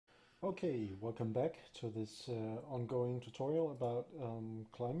Okay, welcome back to this ongoing tutorial about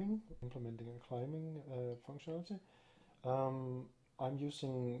climbing, implementing a climbing functionality. I'm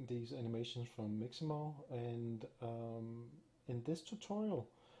using these animations from Mixamo, and in this tutorial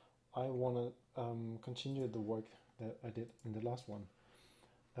I want to continue the work that I did in the last one.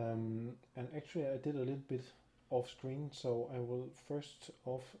 And actually I did a little bit off screen, so I will first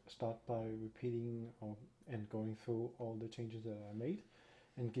off start by repeating and going through all the changes that I made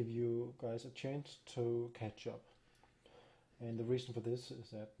and give you guys a chance to catch up. And the reason for this is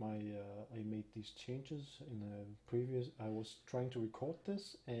that I made these changes in the previous. I was trying to record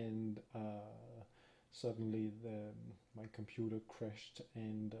this, and suddenly my computer crashed,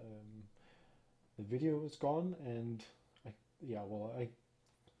 and the video is gone. And I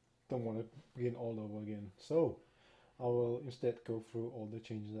don't want to begin all over again. So I will instead go through all the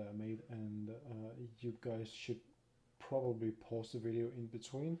changes that I made, and you guys should probably pause the video in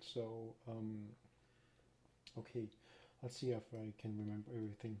between. So okay, let's see if I can remember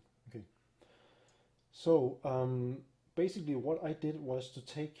everything. Okay, so basically what I did was to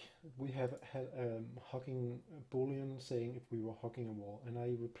take, we have had hugging boolean saying if we were hugging a wall, and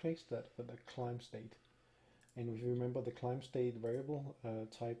I replaced that with a climb state. And if you remember the climb state variable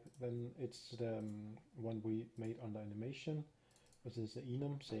type, then it's the one we made under animation, which is the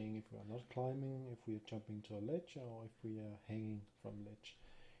enum saying if we are not climbing, if we are jumping to a ledge, or if we are hanging from ledge.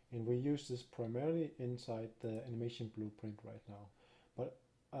 And we use this primarily inside the animation blueprint right now. But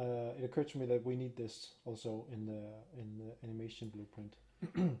it occurred to me that we need this also in the animation blueprint.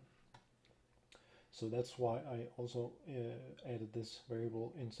 So that's why I also added this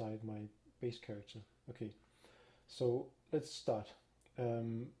variable inside my base character. Okay, so let's start.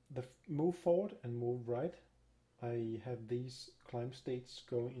 The move forward and move right, I have these climb states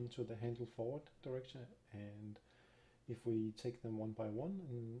going into the handle forward direction, and if we take them one by one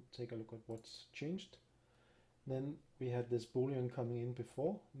and take a look at what's changed, then we had this boolean coming in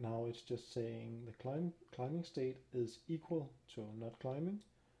before. Now it's just saying the climbing state is equal to not climbing,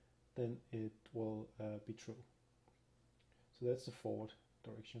 then it will be true. So that's the forward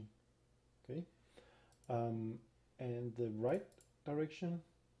direction. Okay, and the right direction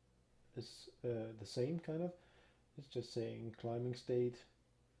is the same kind of. It's just saying climbing state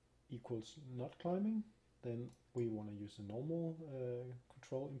equals not climbing, then we want to use the normal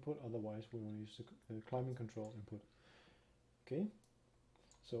control input, otherwise we want to use the climbing control input. Okay,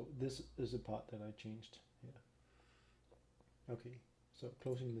 so this is the part that I changed here. Okay, so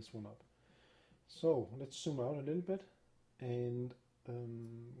closing this one up. So let's zoom out a little bit and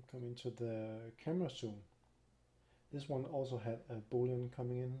come into the camera zoom. This one also had a boolean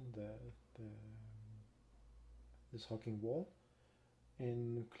coming in, this hugging wall,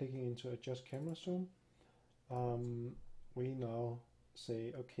 and clicking into adjust camera zoom, we now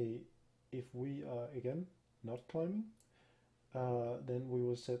say, okay, if we are again not climbing, then we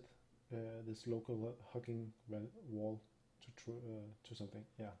will set this local hugging wall to something.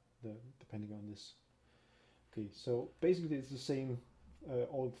 Yeah, depending on this. Okay, so basically it's the same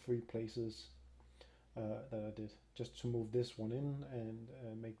all three places that I did, just to move this one in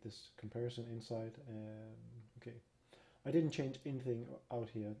and make this comparison inside. Okay, I didn't change anything out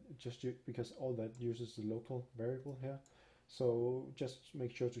here, just because all that uses the local variable here. So just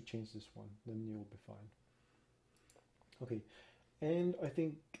make sure to change this one, then you'll be fine. Okay, and I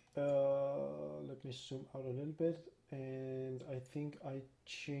think let me zoom out a little bit, and I think I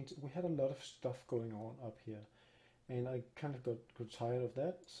changed. We had a lot of stuff going on up here, and I kind of got tired of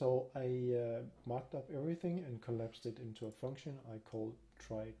that, so I marked up everything and collapsed it into a function I called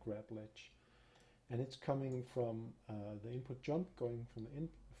try grab ledge. And it's coming from the input jump, going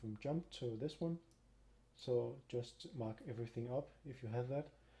from jump to this one. So just mark everything up if you have that,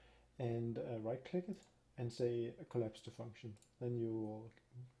 and right click it and say collapse to function. Then you will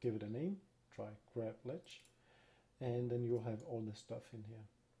give it a name, try grab ledge, and then you'll have all this stuff in here.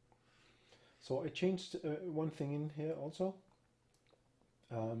 So I changed one thing in here also.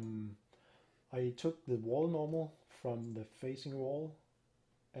 I took the wall normal from the facing wall,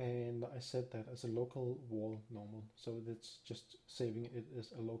 and I set that as a local wall normal. So that's just saving it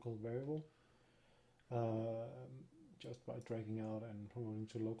as a local variable, just by dragging out and moving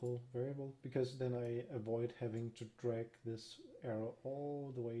to local variable, because then I avoid having to drag this arrow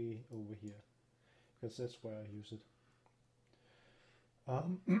all the way over here, because that's where I use it.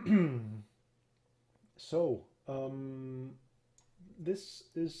 So this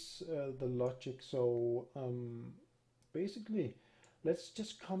is the logic. So basically, let's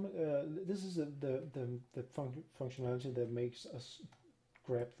just come. This is the functionality that makes us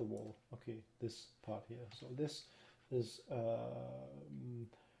grab the wall. Okay, this part here. So this is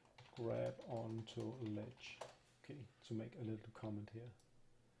grab onto ledge. Okay, to make a little comment here.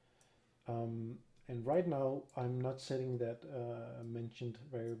 And right now I'm not setting that mentioned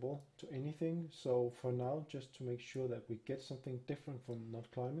variable to anything. So for now, just to make sure that we get something different from not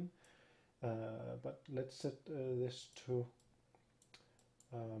climbing, but let's set this to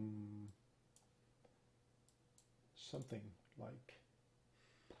something like,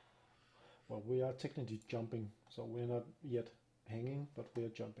 well, we are technically jumping, so we're not yet hanging, but we're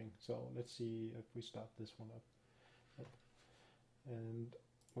jumping. So let's see if we start this one up. And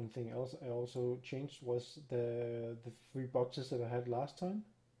one thing else I also changed was the 3 boxes that I had last time.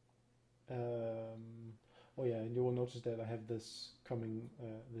 Oh yeah, and you will notice that I have this coming,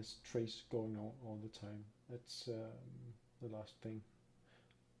 this trace going on all the time. That's the last thing.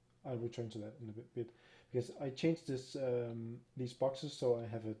 I'll return to that in a bit because I changed this these boxes so I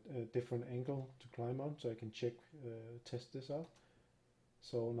have a different angle to climb on, so I can check, test this out.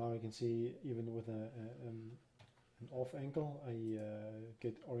 So now I can see even with an off angle, I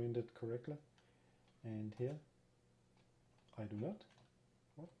get oriented correctly. And here, I do not.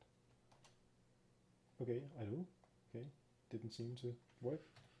 What? Okay, I do. Okay, didn't seem to work.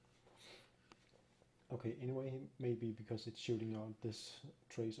 Okay, anyway, maybe because it's shooting out this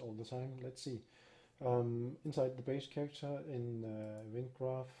trace all the time. Let's see. Inside the base character in event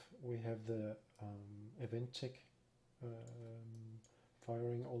graph, we have the event tick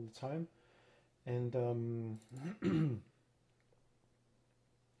firing all the time. And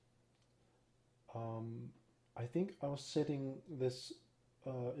I think I was setting this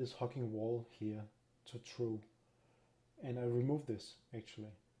IsHugging wall here to true, and I removed this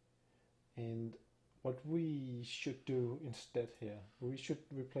actually. And what we should do instead here, we should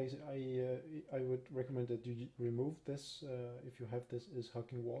replace it. I would recommend that you remove this if you have this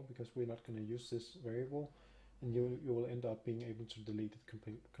IsHugging wall, because we're not going to use this variable, and you will end up being able to delete it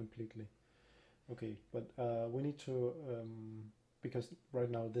completely. Okay, but we need to, because right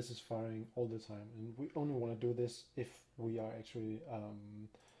now this is firing all the time, and we only want to do this if we are actually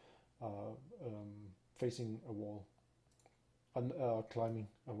facing a wall, climbing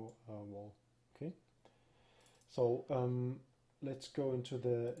a wall. Okay, so let's go into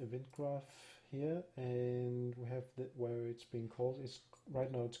the event graph here, and we have where it's being called.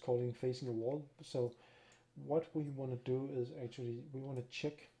 Right now it's calling facing a wall. So what we want to do is actually we want to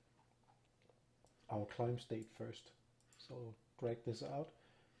check our climb state first. So drag this out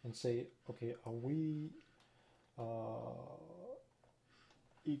and say, okay, are we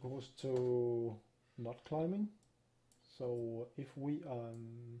equals to not climbing? So if we are,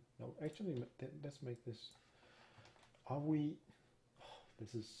 no, actually, let's make this, are we,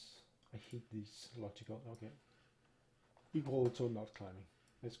 this is, I hate these logical, okay, equal to not climbing.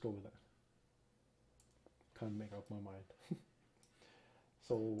 Let's go with that. Can't make up my mind.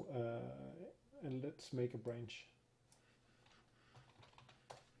 So, and let's make a branch.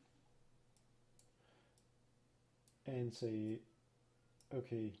 And say,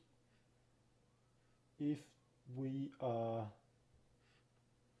 okay, if we are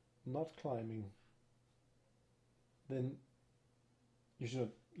not climbing, then you should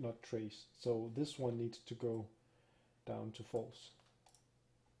not trace. So this one needs to go down to false,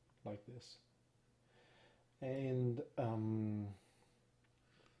 like this. And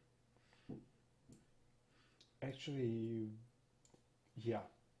actually, yeah,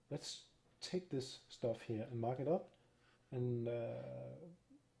 let's take this stuff here and mark it up and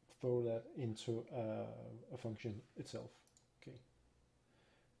throw that into a function itself. Okay,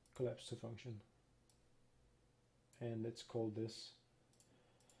 collapse to function, and let's call this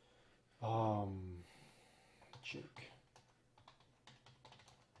check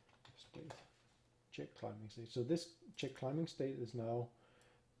state, check climbing state. So this check climbing state is now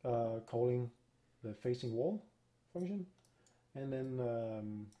calling the facing wall function, and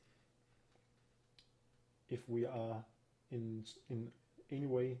then if we are in any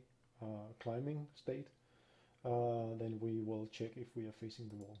way climbing state, then we will check if we are facing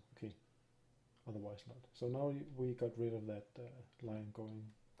the wall. Okay, otherwise not. So now we got rid of that line going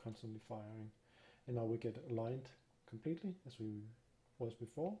constantly firing, and now we get aligned completely as we was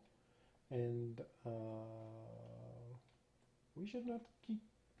before, and we should not be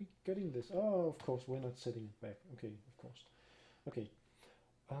getting this. Oh, of course, we're not setting it back. Okay, of course. Okay,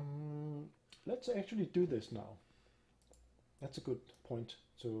 let's actually do this now. That's a good point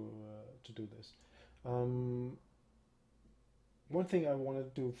to do this. One thing I want to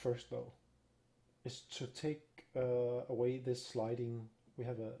do first, though, is to take away this sliding. We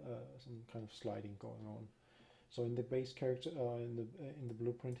have some kind of sliding going on. So in the base character, in the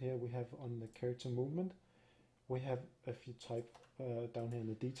blueprint here, we have on the character movement, we have, if you type down here in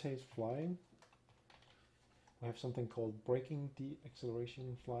the details, flying, we have something called braking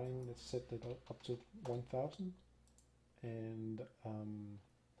deceleration flying. Let's set that up to 1000, and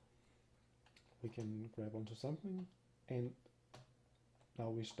we can grab onto something, and now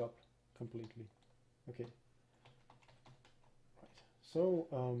we stop completely. Okay. Right. So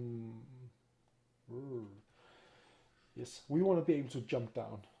yes, we want to be able to jump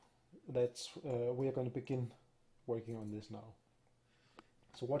down. That's we are going to begin working on this now.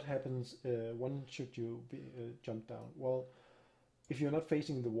 So what happens when should you be jump down? Well, if you're not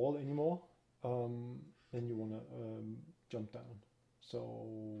facing the wall anymore, then you want to jump down. So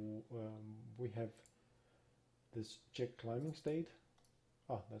we have this check climbing state.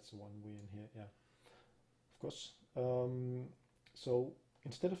 Ah, that's the one we're in here. Yeah, of course. So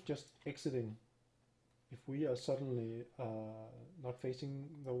instead of just exiting, if we are suddenly not facing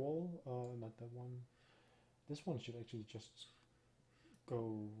the wall, not that one, this one should actually just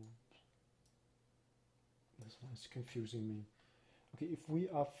go. This one is confusing me. Okay, if we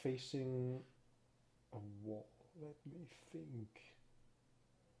are facing a wall, let me think.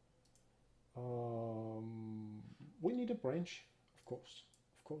 We need a branch, of course.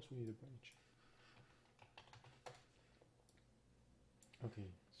 Of course we need a branch. Okay,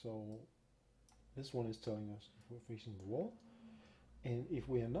 so this one is telling us if we're facing the wall. And if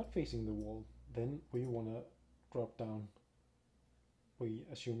we are not facing the wall, then we want to drop down. We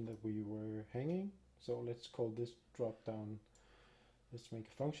assume that we were hanging, so let's call this drop down. Let's make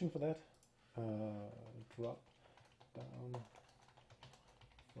a function for that. Drop down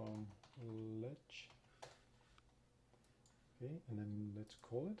from ledge. Okay, and then let's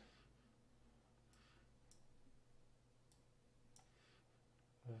call it.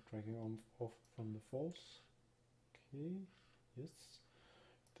 Dragging off from the false. Okay, yes,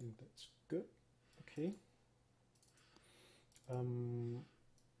 I think that's good. Okay.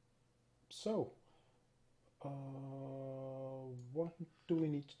 So, what do we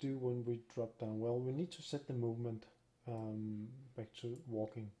need to do when we drop down? Well, we need to set the movement back to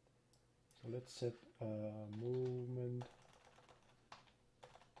walking. So let's set movement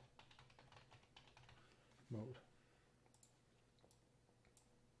mode.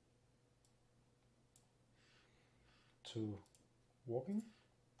 To walking,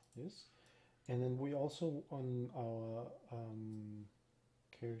 yes. And then we also, on our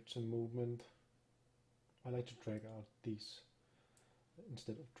character movement, I like to drag out these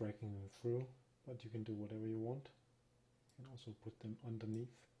instead of dragging them through, but you can do whatever you want. You can also put them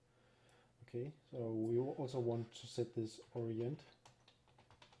underneath. Okay, so we also want to set this orient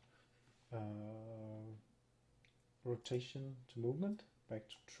rotation to movement back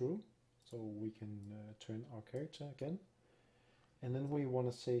to true, so we can turn our character again. And then we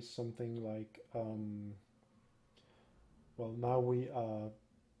want to say something like, well, now we are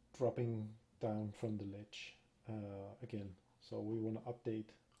dropping down from the ledge again. So we want to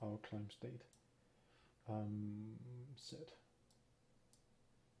update our climb state. Set.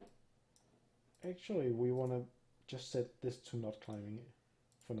 Actually, we want to just set this to not climbing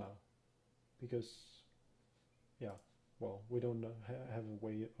for now, because, yeah, well, we don't have a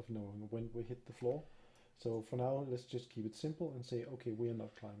way of knowing when we hit the floor. So for now, let's just keep it simple and say, okay, we are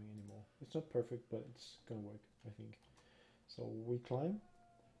not climbing anymore. It's not perfect, but it's gonna work, I think. So we climb,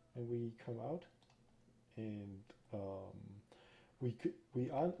 and we come out, and we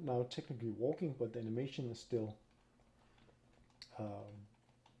are now technically walking, but the animation is still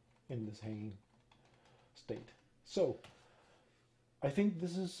in this hanging state. So I think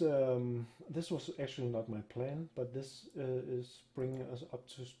this is this was actually not my plan, but this is bringing us up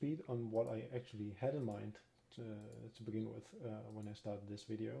to speed on what I actually had in mind to begin with when I started this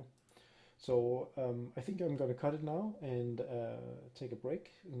video. So I think I'm gonna cut it now and take a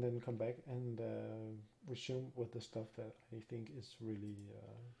break, and then come back and resume with the stuff that I think is really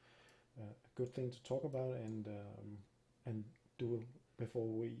a good thing to talk about and do before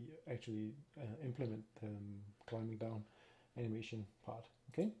we actually implement the climbing down animation part.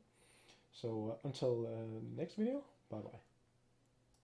 Okay, so until next video, bye bye.